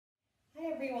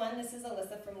everyone, this is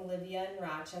Alyssa from Livia in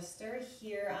Rochester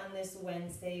here on this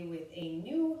Wednesday with a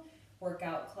new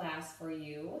workout class for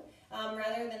you.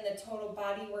 Rather than the total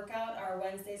body workout, our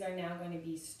Wednesdays are now going to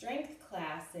be strength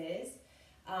classes.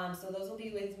 So those will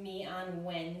be with me on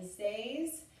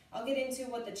Wednesdays. I'll get into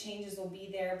what the changes will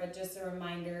be there, but just a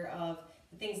reminder of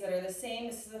the things that are the same.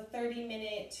 This is a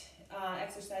 30-minute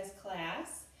exercise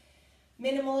class.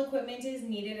 Minimal equipment is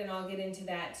needed, and I'll get into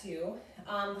that too.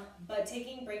 But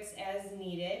taking breaks as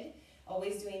needed,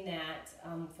 always doing that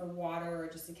for water or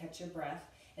just to catch your breath.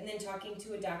 And then talking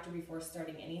to a doctor before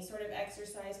starting any sort of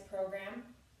exercise program.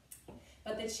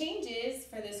 But the changes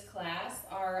for this class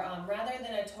are rather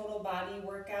than a total body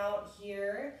workout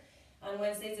here on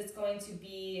Wednesdays, it's going to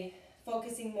be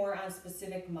focusing more on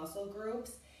specific muscle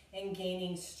groups and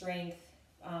gaining strength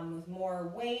with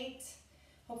more weight.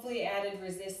 Hopefully added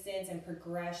resistance and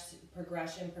progressing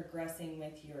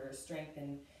with your strength,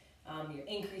 and you're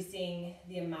increasing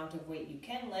the amount of weight you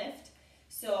can lift.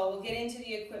 So we'll get into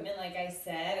the equipment like I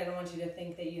said. I don't want you to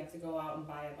think that you have to go out and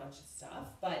buy a bunch of stuff,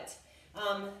 but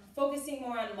focusing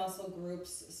more on muscle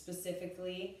groups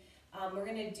specifically. We're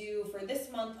going to do for this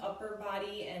month upper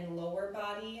body and lower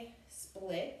body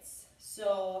splits.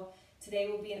 So today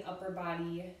will be an upper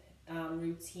body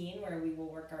routine where we will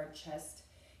work our chest,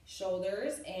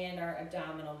 shoulders, and our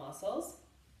abdominal muscles.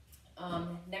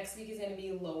 Next week is going to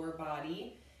be lower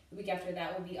body. The week after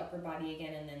that will be upper body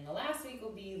again, and then the last week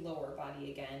will be lower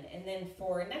body again. And then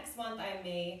for next month, I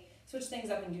may switch things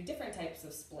up and do different types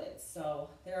of splits. So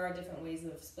there are different ways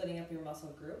of splitting up your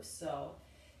muscle groups. So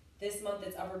this month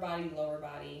it's upper body, lower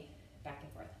body, back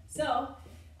and forth. So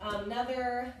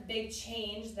another big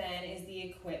change then is the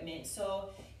equipment. So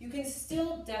you can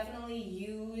still definitely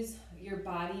use your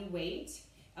body weight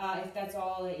if that's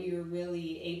all that you're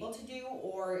really able to do,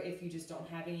 or if you just don't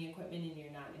have any equipment and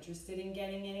you're not interested in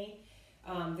getting any.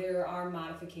 There are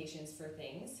modifications for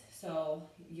things, so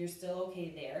you're still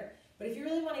okay there. But if you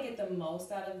really want to get the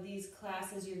most out of these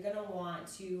classes, you're going to want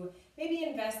to maybe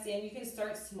invest in, you can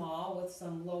start small with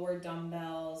some lower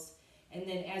dumbbells, and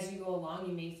then as you go along,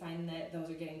 you may find that those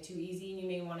are getting too easy and you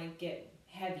may want to get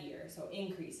heavier, so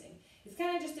increasing. It's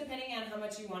kind of just depending on how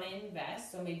much you want to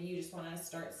invest, so maybe you just want to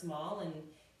start small and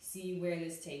see where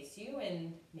this takes you,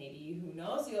 and maybe, who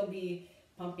knows, you'll be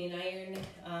pumping iron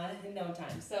in no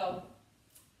time. So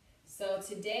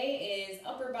today is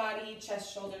upper body,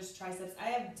 chest, shoulders, triceps. I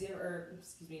have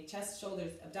chest,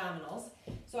 shoulders, abdominals.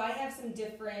 So I have some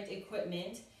different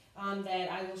equipment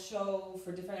that I will show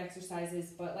for different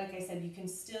exercises, but like I said, you can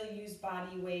still use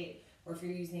body weight, or if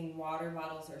you're using water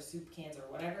bottles or soup cans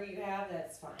or whatever you have,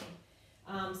 that's fine.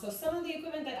 So some of the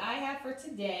equipment that I have for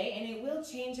today, and it will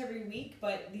change every week,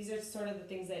 but these are sort of the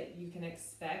things that you can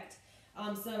expect.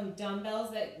 Some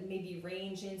dumbbells that maybe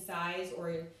range in size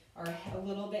or are a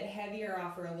little bit heavier,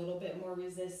 offer a little bit more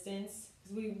resistance,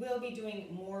 because we will be doing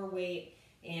more weight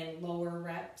and lower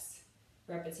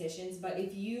repetitions. But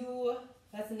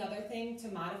that's another thing to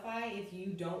modify. If you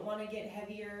don't want to get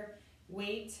heavier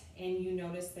weight and you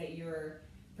notice that you're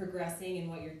progressing and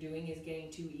what you're doing is getting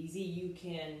too easy, you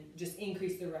can just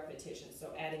increase the repetition,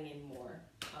 so adding in more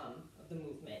of the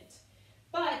movement.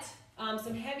 But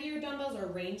some heavier dumbbells are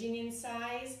ranging in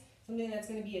size, something that's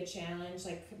going to be a challenge,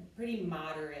 like pretty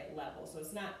moderate level. So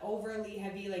it's not overly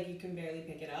heavy, like you can barely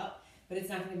pick it up, but it's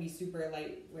not going to be super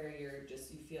light where you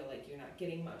feel like you're not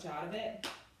getting much out of it.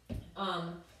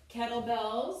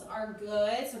 Kettlebells are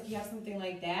good, so if you have something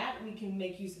like that, we can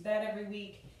make use of that every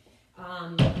week.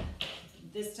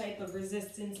 This type of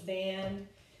resistance band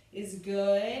is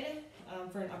good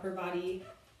for an upper body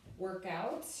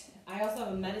workout. I also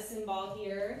have a medicine ball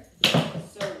here,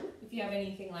 so if you have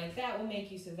anything like that, we'll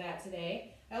make use of that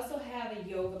today. I also have a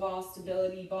yoga ball,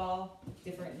 stability ball,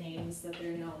 different names that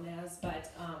they're known as, but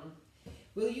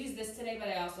we'll use this today, but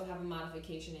I also have a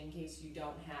modification in case you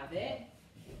don't have it.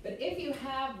 But if you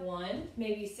have one,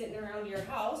 maybe sitting around your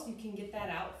house, you can get that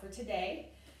out for today.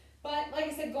 But like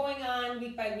I said, going on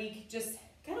week by week, just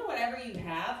kind of whatever you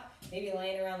have, maybe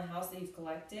laying around the house that you've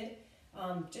collected,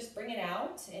 just bring it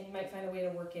out, and you might find a way to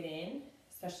work it in,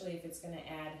 especially if it's going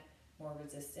to add more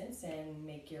resistance and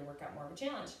make your workout more of a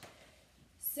challenge.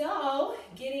 So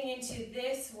getting into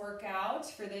this workout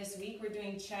for this week, we're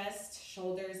doing chest,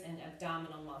 shoulders, and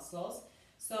abdominal muscles.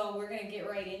 So we're going to get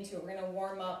right into it. We're going to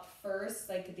warm up first,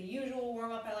 like the usual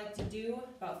warm up I like to do,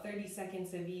 about 30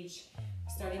 seconds of each,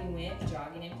 starting with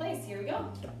jogging in place. Here we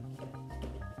go.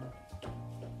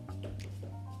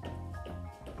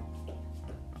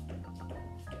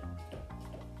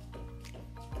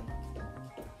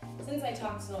 Since I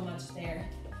talked so much there,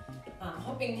 I'm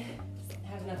hoping I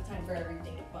have enough time for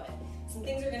everything, but some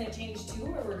things are going to change too,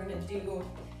 where we're going to do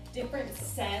different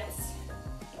sets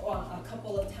a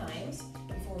couple of times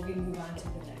before we move on to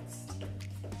the next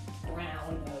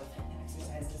round of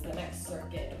exercises, the next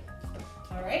circuit.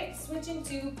 All right, switching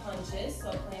to punches,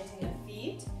 so planting the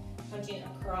feet, punching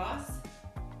across,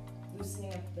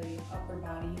 loosening up the upper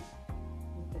body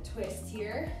with the twist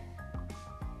here.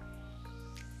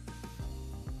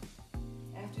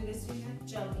 After this, we have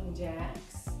jumping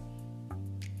jacks.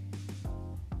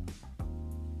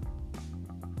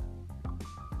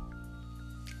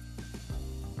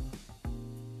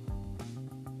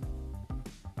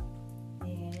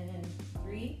 And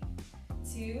 3,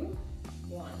 2,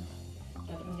 1.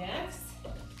 Jumping jacks.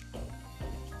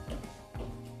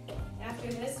 After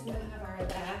this, we'll have our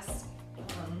last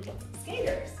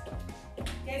skaters. You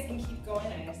guys can keep going.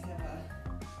 I just have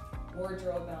a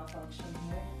wardrobe malfunction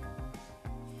here.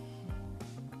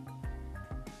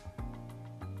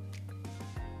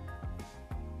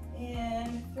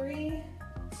 And 3,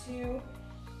 2,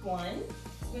 1.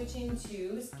 Switching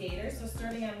to skaters. So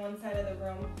starting on one side of the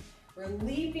room, we're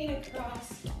leaping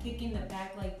across, kicking the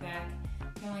back leg back,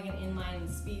 kind of like an inline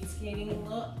speed skating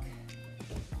look.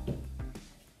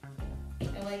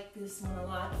 I like this one a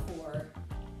lot for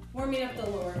warming up the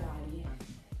lower body.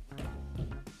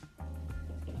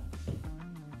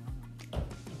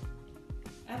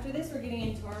 After this, we're getting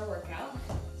into our workout.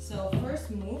 So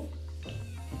first move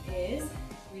is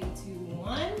 3, 2,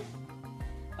 1.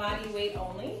 Body weight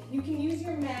only. You can use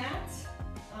your mat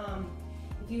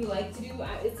if you like to do.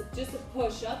 It's just a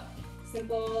push-up,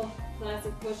 simple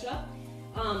classic push-up.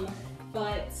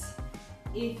 But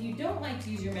if you don't like to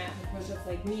use your mat for push-ups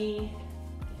like me,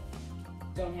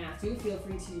 don't have to. Feel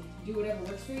free to do whatever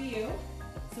works for you.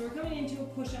 So we're coming into a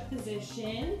push-up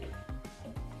position.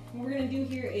 What we're gonna do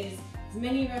here is as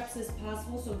many reps as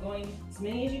possible, so going as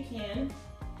many as you can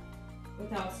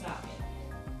without stopping.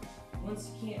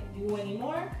 Once you can't do any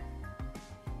more,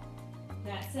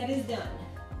 that set is done.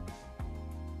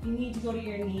 You need to go to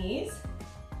your knees,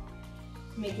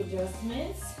 make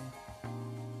adjustments.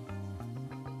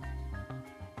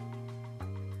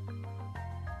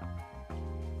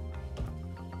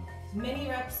 As many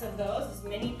reps of those, as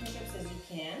many push-ups as you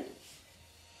can.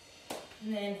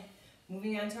 And then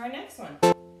moving on to our next one.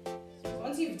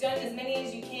 Once you've done as many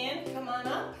as you can, come on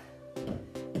up.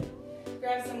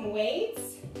 Grab some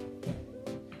weights.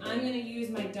 I'm going to use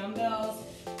my dumbbells.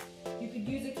 You could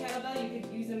use a kettlebell, you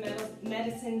could use a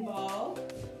medicine ball.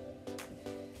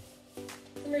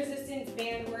 Some resistance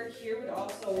band work here would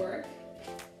also work.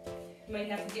 You might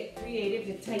have to get creative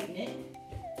to tighten it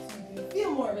so you can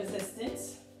feel more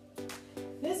resistance.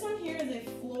 This one here is a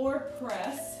floor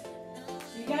press.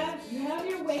 You have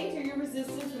your weight or your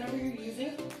resistance, whatever you're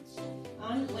using,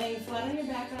 laying flat on your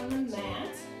back on the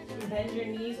mat. You can bend your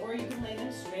knees or you can lay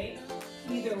them straight.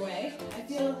 Either way, I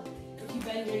feel if you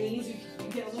bend your knees, you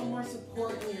get a little more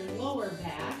support in your lower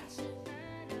back.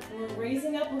 And we're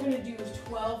raising up, we're going to do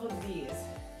 12 of these.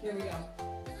 Here we go.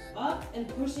 Up and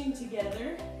pushing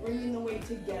together, bringing the weight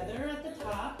together at the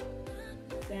top,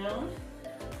 down,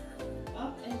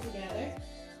 up and together,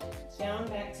 down,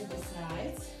 back to the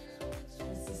sides.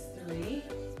 This is 3,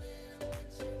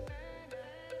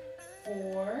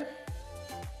 4,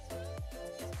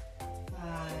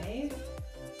 5,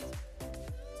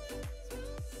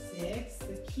 6.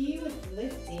 The key with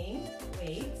lifting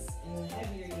weights, and the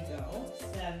heavier you go,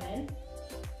 7,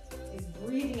 is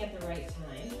breathing at the right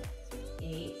time.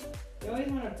 8. You always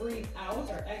want to breathe out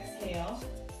or exhale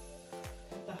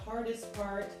at the hardest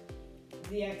part of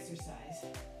the exercise.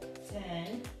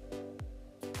 10,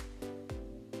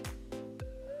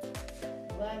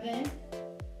 11,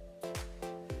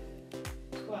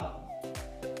 12.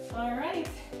 All right,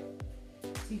 so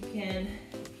you can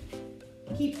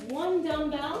keep one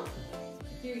dumbbell.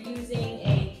 If you're using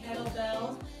a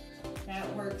kettlebell,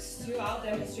 that works too. I'll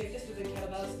demonstrate this with a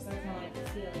kettlebell because I kind of like the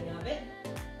feeling of it.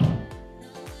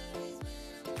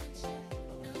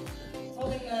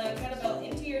 Holding the kettlebell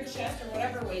into your chest or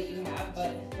whatever weight you have,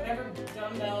 but whatever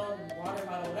dumbbell, water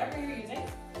bottle, whatever you're using,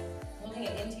 holding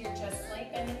it into your chest,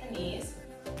 slight bend in the knees.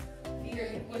 Feet are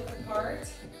hip width apart,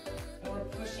 and we're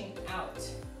pushing out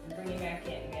and bringing back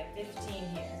in. We have 15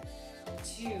 here.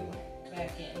 2,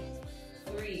 back in.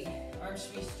 3, arms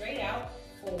should be straight out.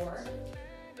 4,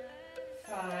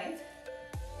 5,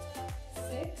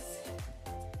 6,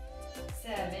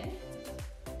 7,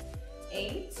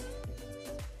 8,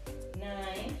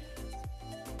 9,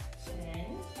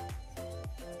 10,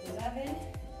 11,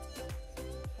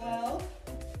 12,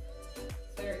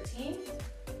 13,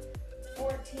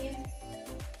 14,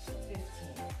 15.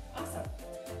 Awesome.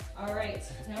 All right,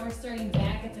 now we're starting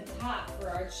back at the top for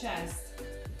our chest.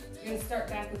 You're gonna start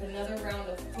back with another round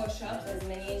of push-ups, as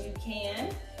many as you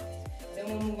can. Then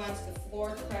we'll move on to the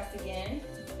floor press again,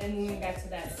 and moving back to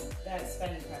that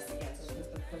spin press again, so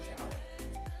with the push out.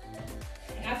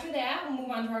 After that, we'll move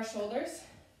on to our shoulders.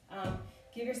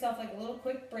 Give yourself like a little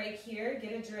quick break here,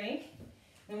 get a drink,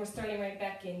 then we're starting right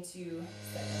back into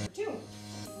set number 2.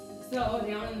 So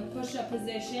down in the push-up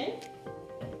position.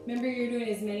 Remember, you're doing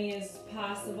as many as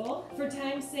possible. For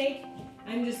time's sake,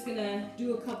 I'm just gonna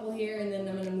do a couple here and then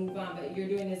I'm gonna move on, but you're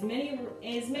doing as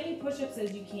many push-ups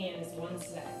as you can as one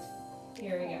set.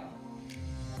 Here we go.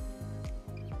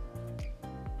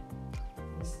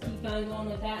 Just keep on going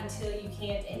with that until you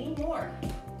can't anymore.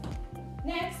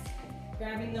 Next,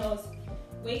 grabbing those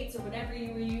weights or whatever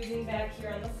you were using back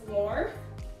here on the floor.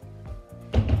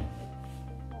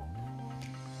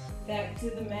 Back to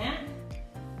the mat.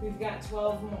 We've got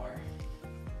 12 more.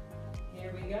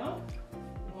 Here we go.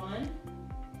 1,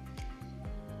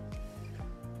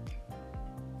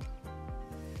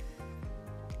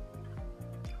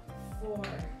 4,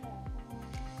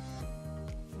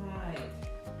 5,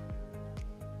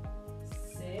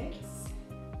 6,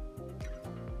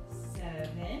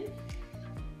 7,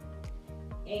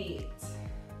 8,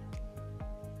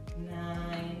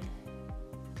 9,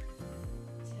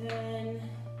 10,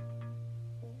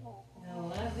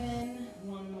 11,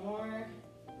 one more,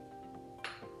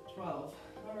 12.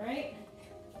 All right.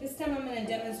 This time I'm going to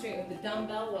demonstrate with the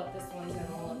dumbbell what this one's going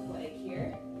to look like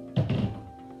here.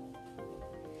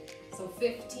 So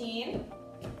 15.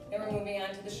 Then we're moving on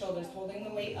to the shoulders, holding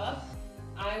the weight up.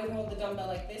 I would hold the dumbbell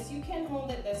like this. You can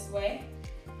hold it this way.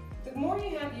 The more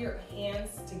you have your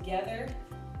hands together,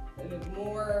 the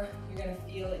more you're going to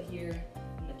feel it here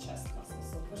in the chest muscles.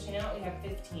 So pushing out, we have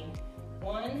 15.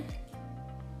 1,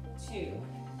 2,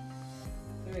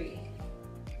 3,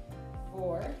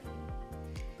 4,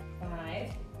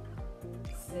 5,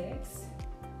 6,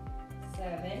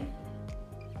 7,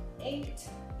 8,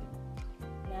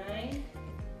 9,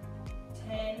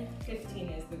 10, 15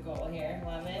 is the goal here.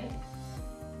 11,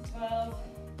 12,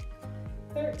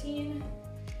 13,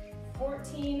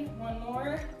 14, one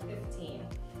more, 15.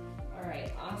 All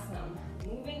right, awesome.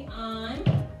 Moving on,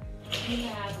 we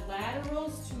have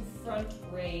laterals to front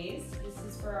raise. This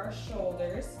is for our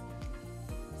shoulders.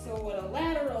 So what a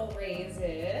lateral raise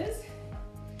is,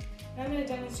 I'm going to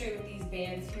demonstrate with these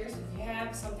bands here. So if you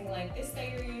have something like this that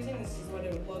you're using, this is what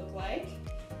it would look like.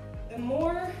 The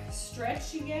more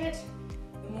stretch you get,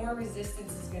 the more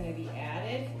resistance is going to be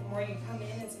added. The more you come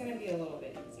in, it's going to be a little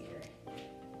bit easier.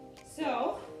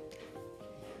 So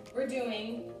we're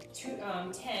doing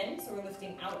 10, so we're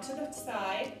lifting out to the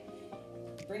side,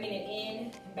 bringing it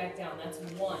in and back down. That's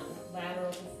 1,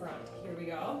 lateral to front. Here we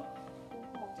go.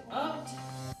 Up,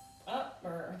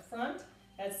 or front,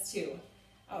 that's 2.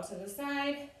 Out to the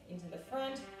side, into the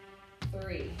front,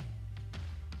 3,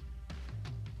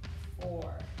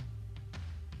 4,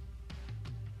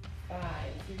 5.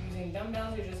 If you're using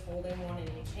dumbbells, you're just holding one in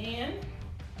each hand.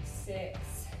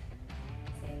 6,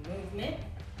 same movement.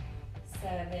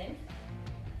 7,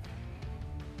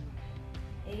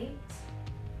 8,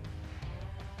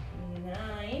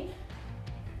 9,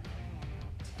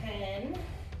 10.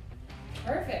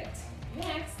 Perfect.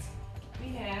 Next, we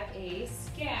have a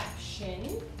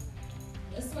scaption.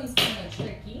 This one's kind of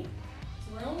tricky.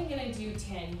 So we're only going to do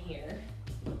 10 here.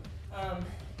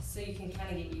 So you can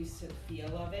kind of get used to the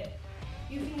feel of it.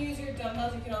 You can use your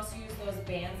dumbbells. You can also use those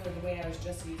bands or the way I was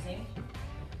just using.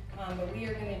 But we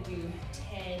are going to do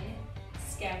 10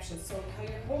 scaptions. So how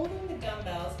you're holding the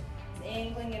dumbbells is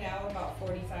angling it out about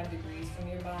 45 degrees from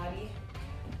your body.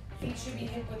 Feet should be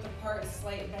hip width apart, a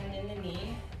slight bend in the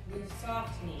knee. With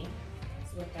soft knee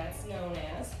is what that's known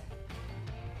as.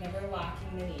 Never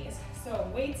locking the knees. So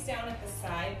weights down at the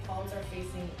side, palms are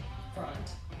facing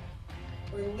front.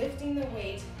 We're lifting the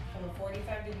weight from a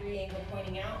 45-degree angle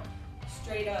pointing out,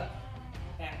 straight up,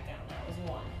 back down. That was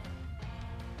 1,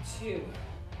 2,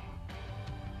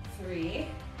 3,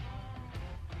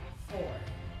 4,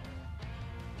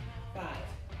 5,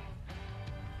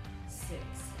 6,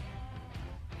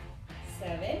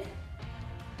 7,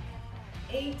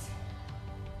 8,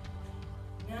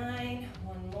 9,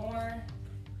 one more,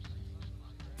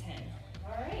 10.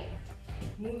 All right,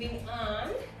 moving on,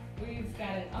 we've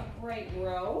got an upright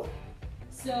row.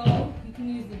 So you can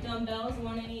use the dumbbells,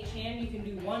 1 in each hand. You can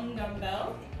do 1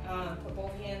 dumbbell, put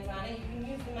both hands on it. You can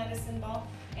use the medicine ball,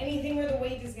 anything where the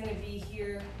weight is gonna be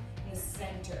here in the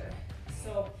center.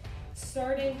 So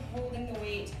starting holding the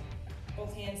weight,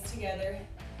 both hands together,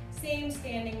 same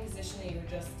standing position that you were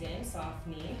just in, soft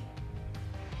knee.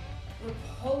 We're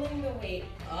pulling the weight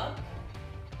up,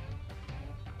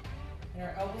 and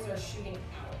our elbows are shooting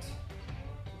out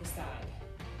to the side.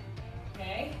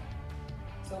 okay?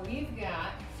 So we've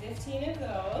got 15 of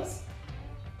those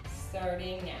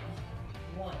starting now.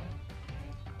 1,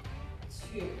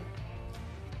 2,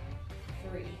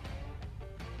 3,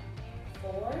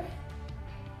 4,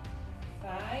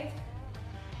 5,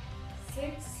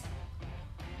 6,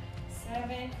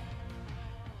 7,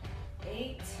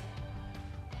 8,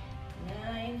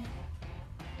 9,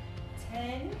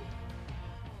 10,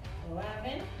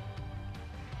 11,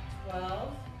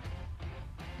 12,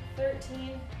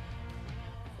 13,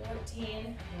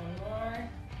 14, one more,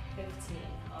 15.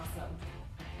 Awesome.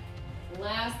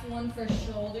 Last one for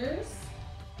shoulders.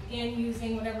 Again,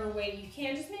 using whatever weight you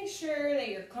can. Just make sure that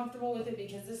you're comfortable with it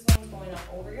because this one's going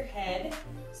up over your head.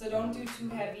 So don't do too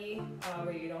heavy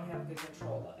where you don't have good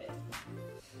control of it.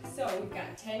 So we've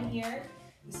got 10 here.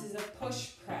 This is a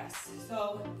push press.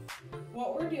 So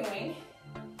what we're doing,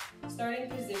 starting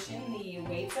position, the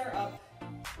weights are up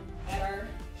at our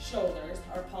shoulders.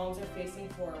 Our palms are facing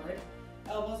forward.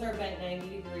 Elbows are bent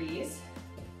 90 degrees.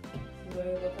 So what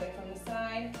do it look like from the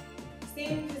side?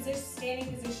 Standing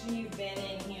position you've been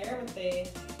in here with the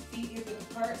feet hip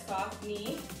width apart, soft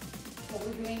knee. What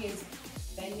we're doing is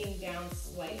bending down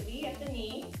slightly at the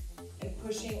knee and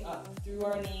pushing up through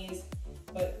our knees,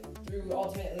 but through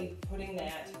ultimately putting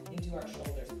that into our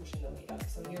shoulders, pushing the weight up.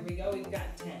 So here we go, we've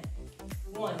got 10.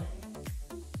 1,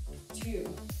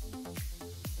 2,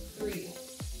 3,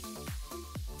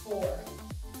 4.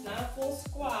 It's not a full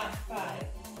squat. 5,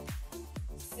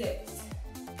 6,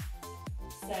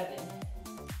 7,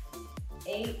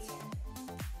 8,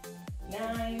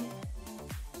 9,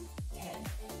 10.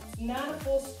 It's not a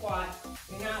full squat.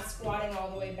 You're not squatting all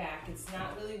the way back. It's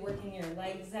not really working your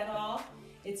legs at all.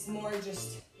 It's more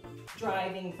just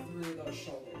driving through those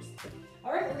shoulders.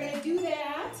 All right, we're gonna do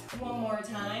that one more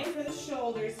time for the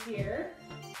shoulders here.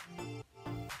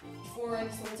 So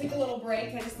we'll take a little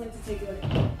break. I just like to take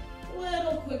a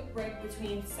little quick break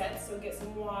between sets, so get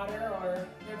some water or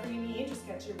whatever you need, just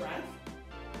catch your breath.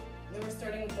 Then we're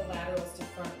starting with the laterals to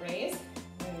front raise.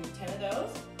 We're gonna do 10 of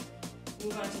those.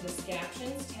 Move on to the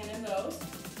scaptions, 10 of those.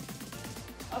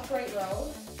 Upright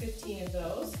row, 15 of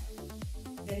those.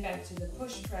 Then back to the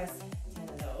push press, 10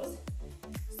 of those.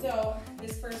 So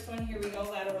this first one, here we go,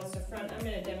 laterals to front. I'm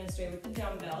gonna demonstrate with the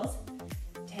dumbbells.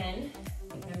 10,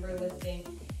 remember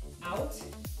lifting out,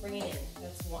 bringing in,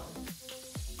 that's 1.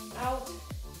 Out,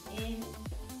 in,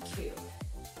 2.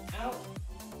 Out,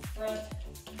 front,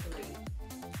 3.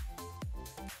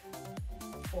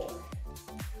 4,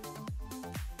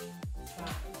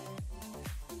 5,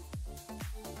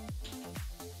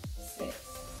 6,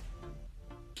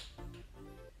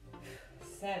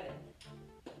 7,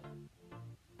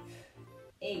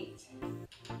 8,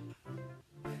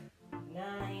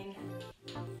 9,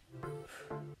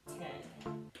 10.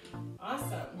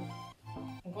 Awesome.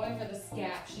 I'm going for the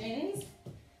scaptions.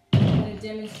 I'm going to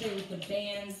demonstrate with the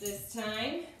bands this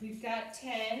time. We've got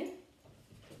 10.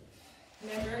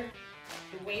 Remember,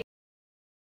 the weight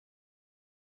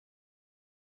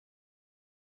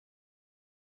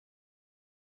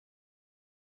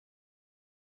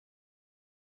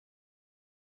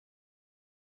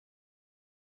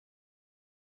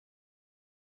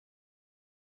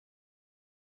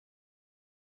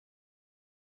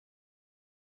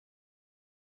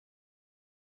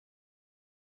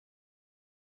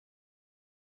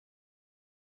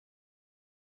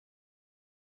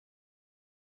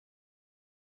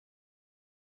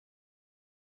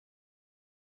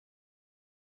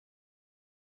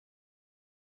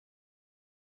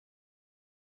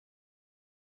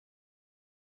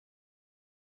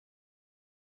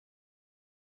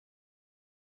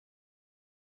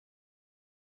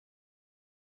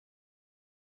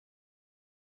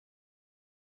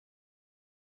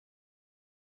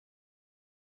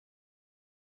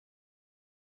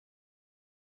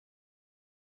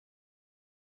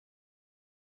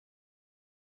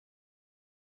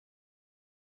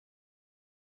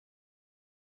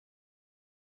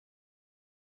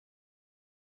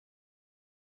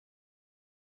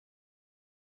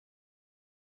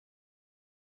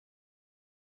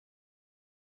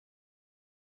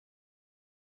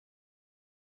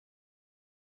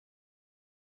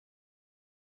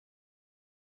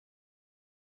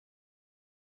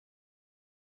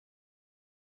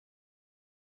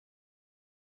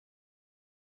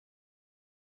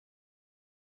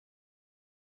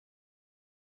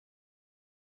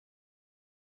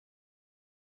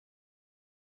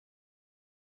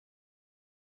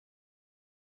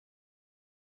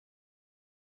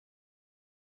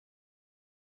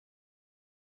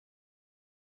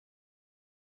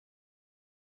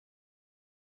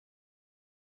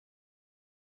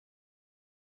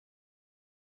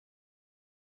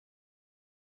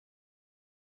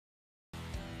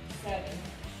 7,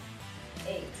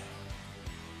 8,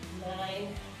 9, 10.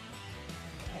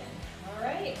 All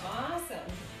right, awesome.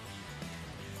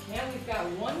 Now we've got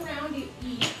one round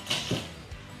each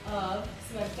of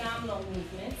some abdominal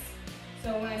movements.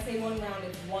 So when I say one round,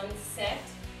 it's one set.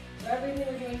 So everything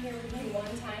we're doing here, we're doing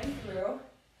one time through.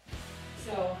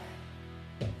 So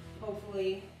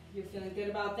hopefully you're feeling good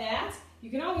about that.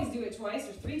 You can always do it twice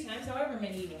or 3 times, however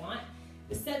many you want.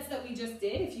 The sets that we just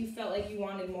did, if you felt like you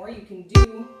wanted more, you can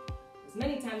do as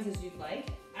many times as you'd like.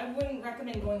 I wouldn't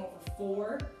recommend going over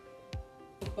 4,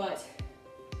 but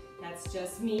that's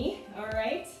just me, all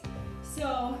right?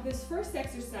 So this first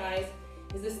exercise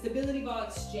is a stability ball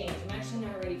exchange. I'm actually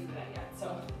not ready for that yet,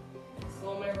 so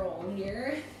slow my roll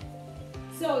here.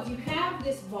 So if you have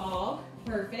this ball,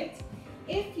 perfect.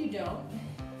 If you don't,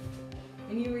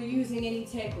 and you were using any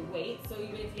type of weight, so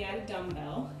even if you had a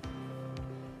dumbbell,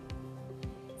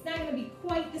 it's not going to be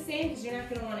quite the same because you're not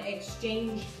going to want to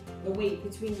exchange the weight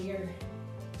between your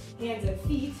hands and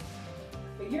feet.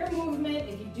 But your movement,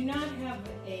 if you do not have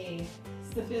a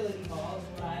stability ball,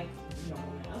 is what I know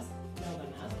them as,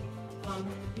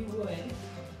 you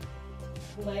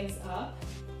would legs up,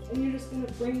 and you're just going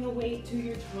to bring the weight to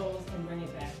your toes and bring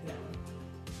it back down.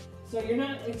 So you're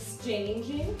not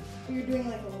exchanging, but you're doing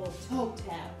like a little toe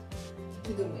tap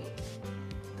to the weight.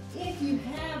 If you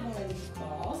have one of these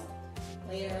balls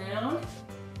laying around,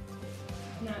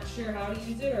 not sure how to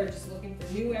use it or just looking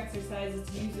for new exercises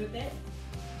to use with it,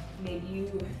 maybe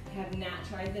you have not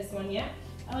tried this one yet,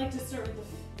 I like to start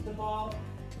with the ball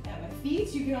at my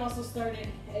feet. You can also start it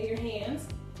at your hands.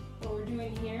 What we're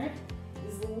doing here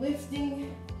is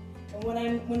lifting,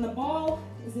 and when the ball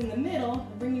is in the middle,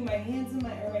 I'm bringing my hands and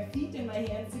my feet and my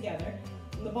hands together.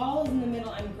 When the ball is in the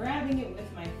middle, I'm grabbing it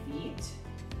with my feet,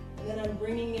 and then I'm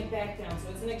bringing it back down. So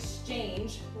it's an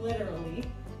exchange, literally.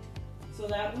 So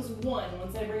that was 1,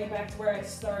 once I bring it back to where I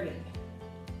started.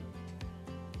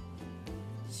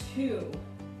 2,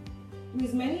 do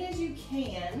as many as you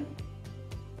can.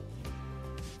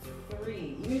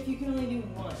 3, even if you can only do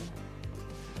 1.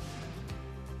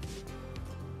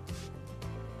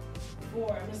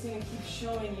 4, I'm just going to keep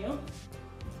showing you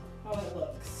how it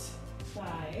looks.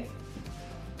 5,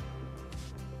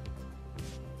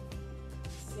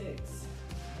 6,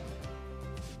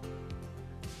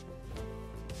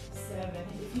 7.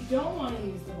 If you don't want to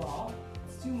use the ball,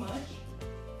 it's too much,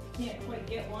 you can't quite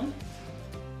get one,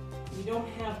 you don't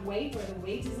have weight or the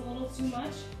weight is a little too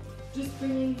much, just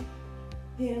bringing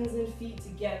hands and feet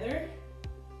together,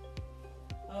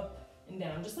 up and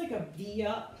down, just like a V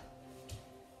up.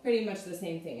 Pretty much the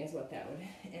same thing as what that would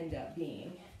end up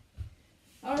being.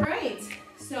 All right,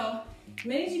 so as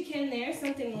many as you can there,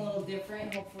 something a little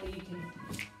different. Hopefully you can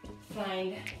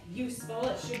find useful.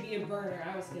 It should be a burner,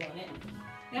 I was feeling it.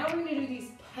 Now we're gonna do these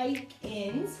pike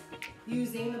ins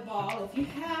using the ball. If you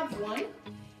have one,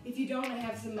 if you don't, I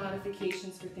have some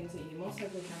modifications for things that you most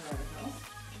likely have around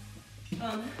the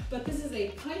house. But this is a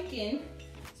pike in,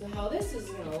 so how this is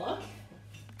gonna look.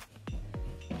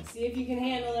 See if you can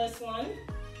handle this one.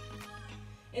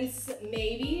 And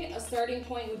maybe a starting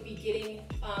point would be getting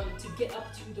to get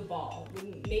up to the ball.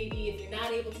 Maybe if you're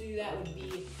not able to do that, would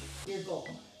be your goal.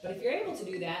 But if you're able to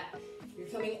do that, you're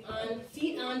coming on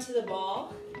feet onto the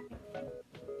ball,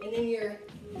 and then you're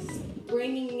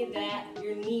bringing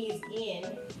your knees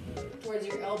in towards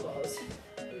your elbows.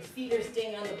 Your feet are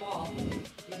staying on the ball.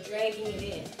 You're dragging it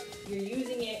in. You're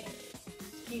using it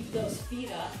to keep those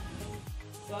feet up.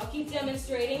 So I'll keep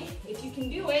demonstrating. If you can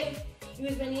do it, do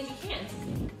as many as you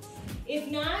can. If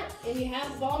not, and you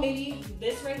have the ball, maybe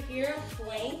this right here,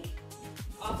 plank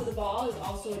off of the ball is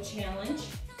also a challenge.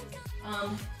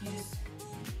 You just,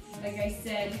 like I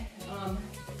said,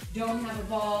 don't have a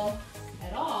ball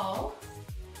at all,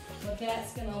 what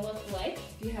that's gonna look like.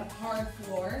 If you have hard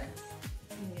floor,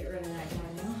 let me get rid of that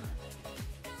guy now.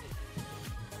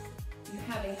 You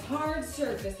have a hard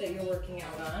surface that you're working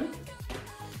out on.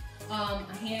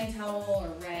 A hand towel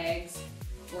or rags,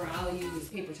 or I'll use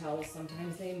paper towels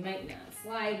sometimes. They might not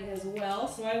slide as well,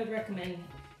 so I would recommend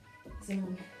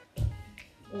some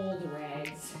old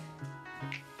rags.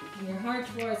 And your hard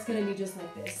floor is going to be just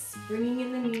like this. Bringing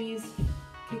in the knees,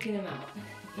 kicking them out.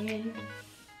 In,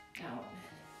 out.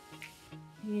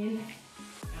 In,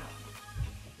 out.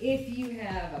 If you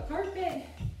have a carpet,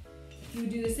 you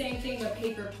do the same thing, but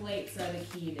paper plates are the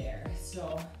key there.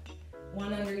 So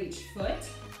one under each foot.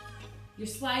 You're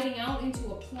sliding out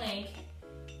into a plank,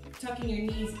 tucking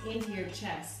your knees into your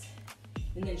chest,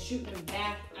 and then shooting them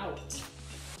back out.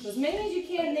 So as many as you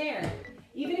can there.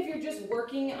 Even if you're just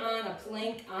working on a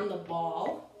plank on the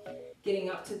ball, getting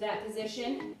up to that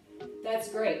position, that's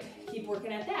great. Keep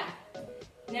working at that.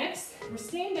 Next, we're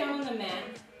staying down on the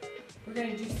mat, we're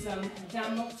gonna do some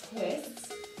abdominal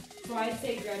twists. So I'd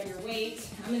say grab your weight.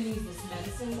 I'm gonna use this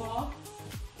medicine ball.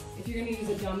 If you're gonna use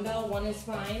a dumbbell, one is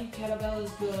fine. Kettlebell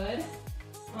is good.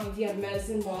 If you have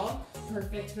medicine ball,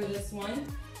 perfect for this one.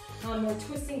 We're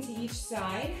twisting to each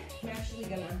side. I'm actually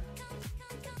gonna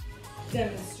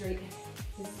demonstrate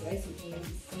this way so you can maybe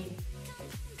see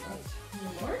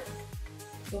more.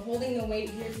 So holding the weight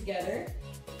here together,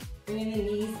 bringing the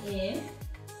knees in.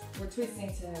 We're twisting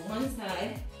to one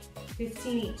side,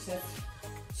 15 each. That's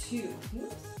 2.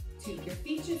 Oops. 2. Your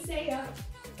feet should stay up.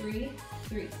 3,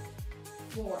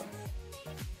 4,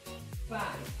 5,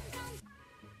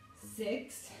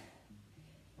 6,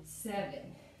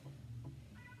 7,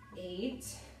 8,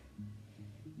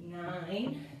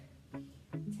 9,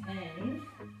 10,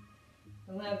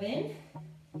 11,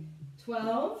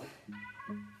 12,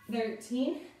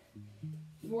 13,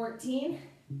 14.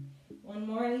 One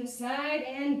more on each side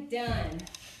and done.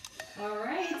 All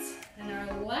right, and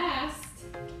our last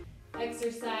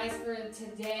exercise for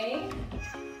today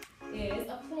is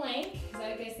a plank.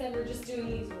 Like I said, we're just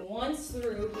doing these once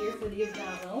through here for the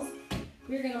abdominals.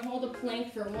 We're gonna hold a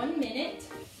plank for 1 minute.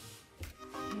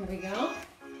 Here we go.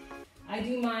 I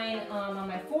do mine on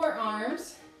my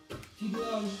forearms. If you do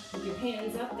them with your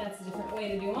hands up, that's a different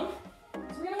way to do them. So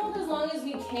we're gonna hold as long as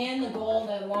we can. The goal,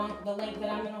 the length that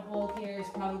I'm gonna hold here is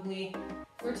probably,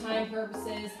 for time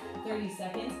purposes, 30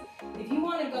 seconds. If you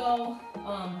wanna go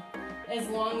as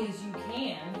long as you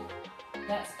can,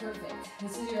 that's perfect.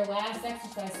 This is your last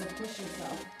exercise, so push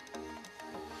yourself.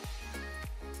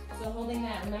 So holding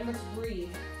that, remember to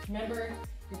breathe. Remember,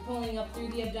 you're pulling up through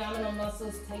the abdominal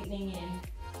muscles, tightening in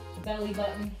the belly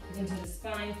button into the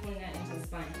spine, pulling that into the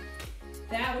spine.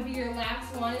 That would be your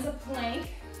last one, is a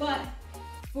plank, but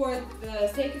for the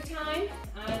sake of time,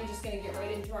 I'm just gonna get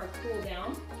right into our cool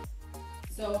down.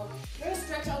 So we're gonna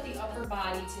stretch out the upper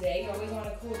body today. You always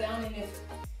wanna cool down, and if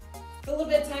the little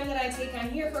bit of time that I take on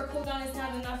here for a cool down is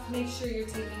not enough, make sure you're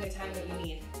taking the time that you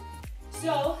need.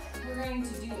 So we're going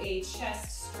to do a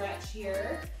chest stretch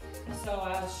here. So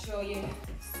I'll show you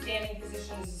standing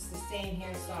positions is the same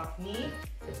here, soft knee.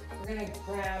 We're gonna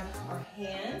grab our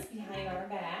hands behind our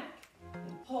back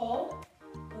and pull,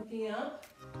 looking up,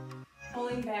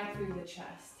 pulling back through the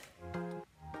chest.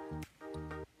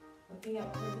 Looking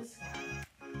up through the sky.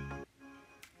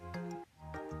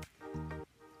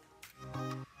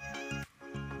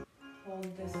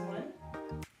 Hold this one.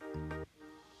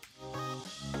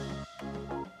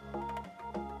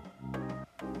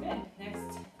 Good.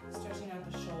 Next, stretching out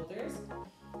the shoulders.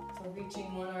 So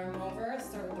reaching one arm over,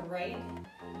 start with the right,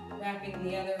 wrapping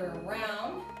the other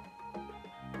around,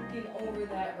 looking over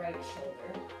that right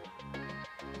shoulder.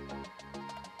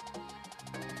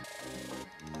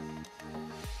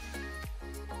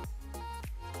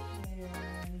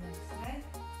 And next side,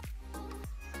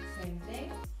 same thing.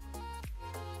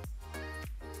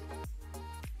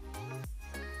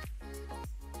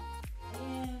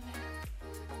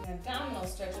 Abdominal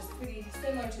stretch is pretty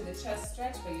similar to the chest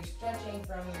stretch, but you're stretching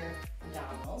from your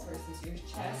abdominals versus your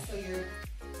chest. So you're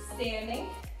standing,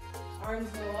 arms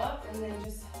go up, and then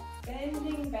just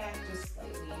bending back just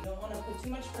slightly. You don't want to put too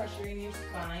much pressure in your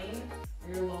spine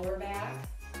or your lower back,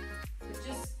 but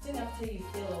just enough till you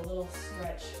feel a little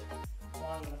stretch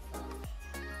along the front.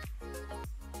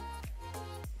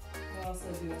 We'll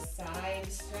also do a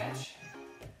side stretch.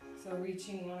 So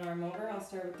reaching one arm over, I'll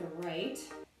start with the right.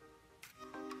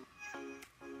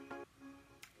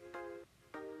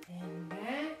 And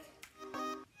back,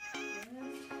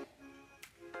 left.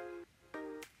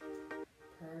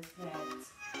 Perfect.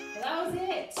 Well, that was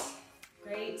it.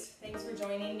 Great, thanks for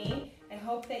joining me. I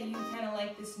hope that you kind of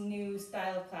like this new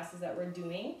style of classes that we're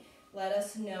doing. Let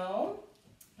us know.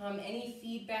 Any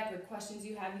feedback or questions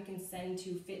you have, you can send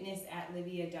to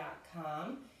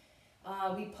fitness@livia.com.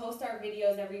 We post our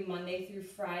videos every Monday through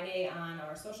Friday on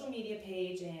our social media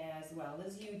page as well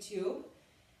as YouTube.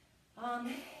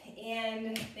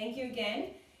 And thank you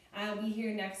again. I'll be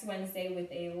here next Wednesday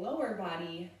with a lower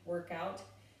body workout,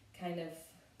 kind of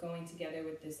going together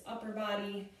with this upper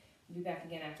body. We'll be back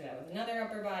again after that with another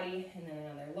upper body and then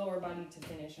another lower body to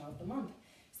finish out the month.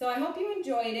 So I hope you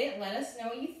enjoyed it. Let us know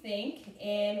what you think,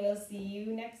 and we'll see you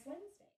next Wednesday.